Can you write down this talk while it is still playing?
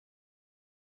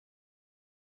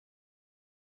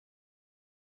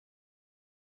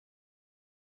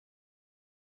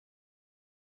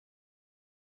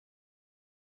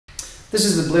This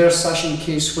is the Blairs Sash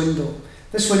encased window.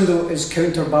 This window is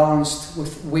counterbalanced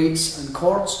with weights and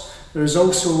cords. There is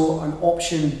also an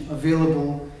option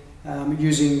available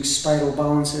using spiral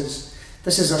balances.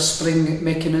 This is a spring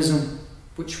mechanism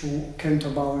which will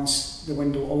counterbalance the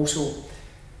window also.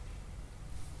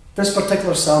 This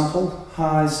particular sample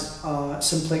has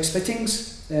simplex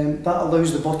fittings that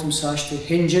allows the bottom sash to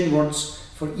hinge inwards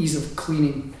for ease of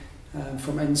cleaning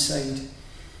from inside.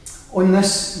 On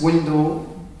this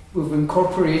window we've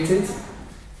incorporated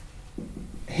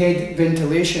head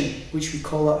ventilation, which we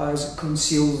call it as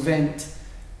concealed vent.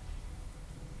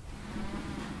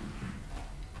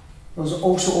 There's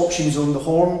also options on the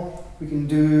horn. We can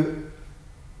do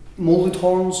moulded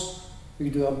horns, we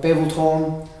can do a beveled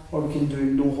horn, or we can do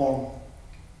no horn.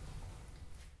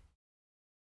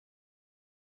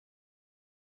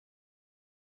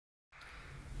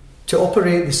 To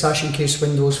operate the sash encased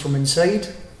windows from inside,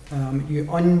 you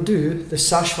undo the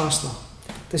sash fastener.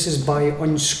 This is by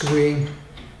unscrewing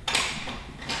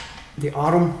the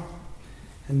arm,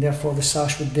 and therefore the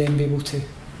sash would then be able to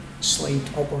slide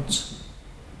upwards.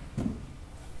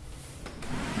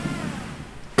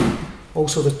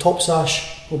 Also the top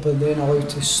sash will be then allowed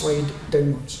to slide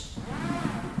downwards.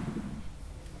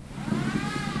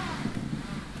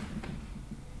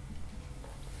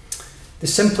 The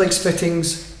simplex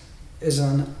fittings is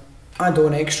an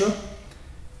add-on extra.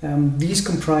 These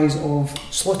comprise of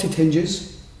slotted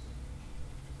hinges,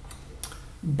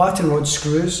 batten rod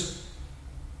screws,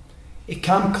 a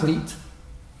cam cleat,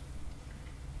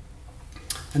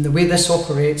 and the way this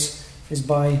operates is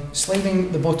by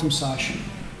sliding the bottom sash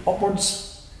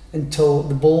upwards until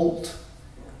the bolt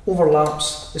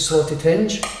overlaps the slotted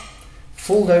hinge,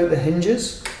 fold out the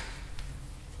hinges,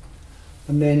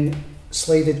 and then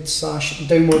slide the sash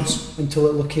downwards until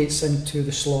it locates into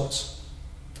the slots.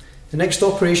 The next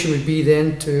operation would be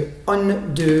then to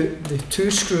undo the two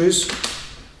screws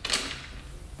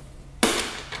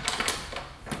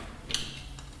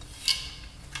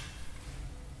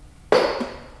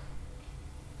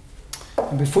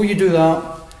and before you do that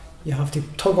you have to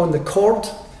tug on the cord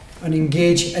and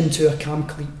engage into a cam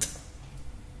cleat.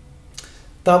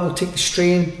 That will take the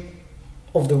strain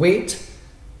of the weight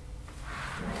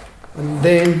and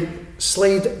then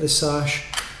slide the sash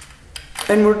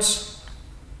inwards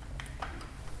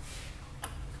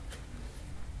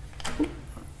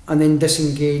and then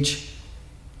disengage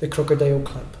the crocodile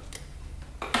clip.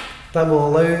 That will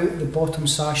allow the bottom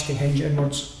sash to hinge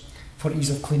inwards for ease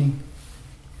of cleaning.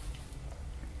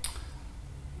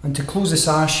 And to close the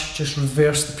sash, just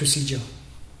reverse the procedure.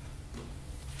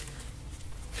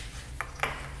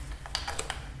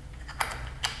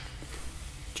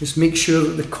 Just make sure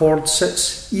that the cord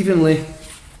sits evenly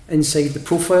inside the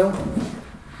profile.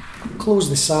 Close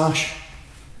the sash,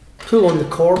 pull on the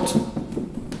cord,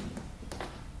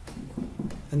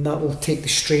 and that will take the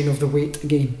strain of the weight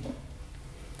again.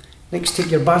 Next, take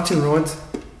your batten rod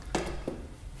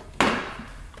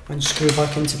and screw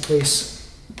back into place.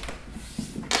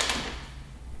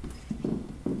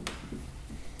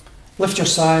 Lift your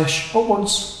sash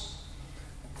upwards,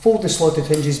 fold the slotted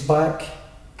hinges back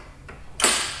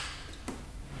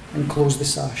and close the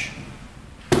sash.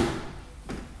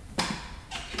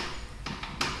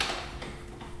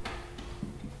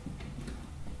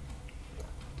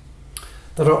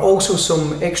 There are also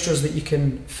some extras that you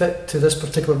can fit to this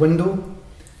particular window.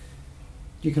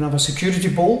 You can have a security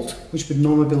bolt, which would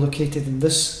normally be located in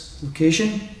this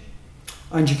location,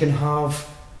 and you can have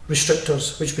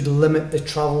restrictors, which would limit the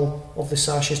travel of the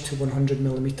sashes to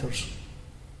 100mm.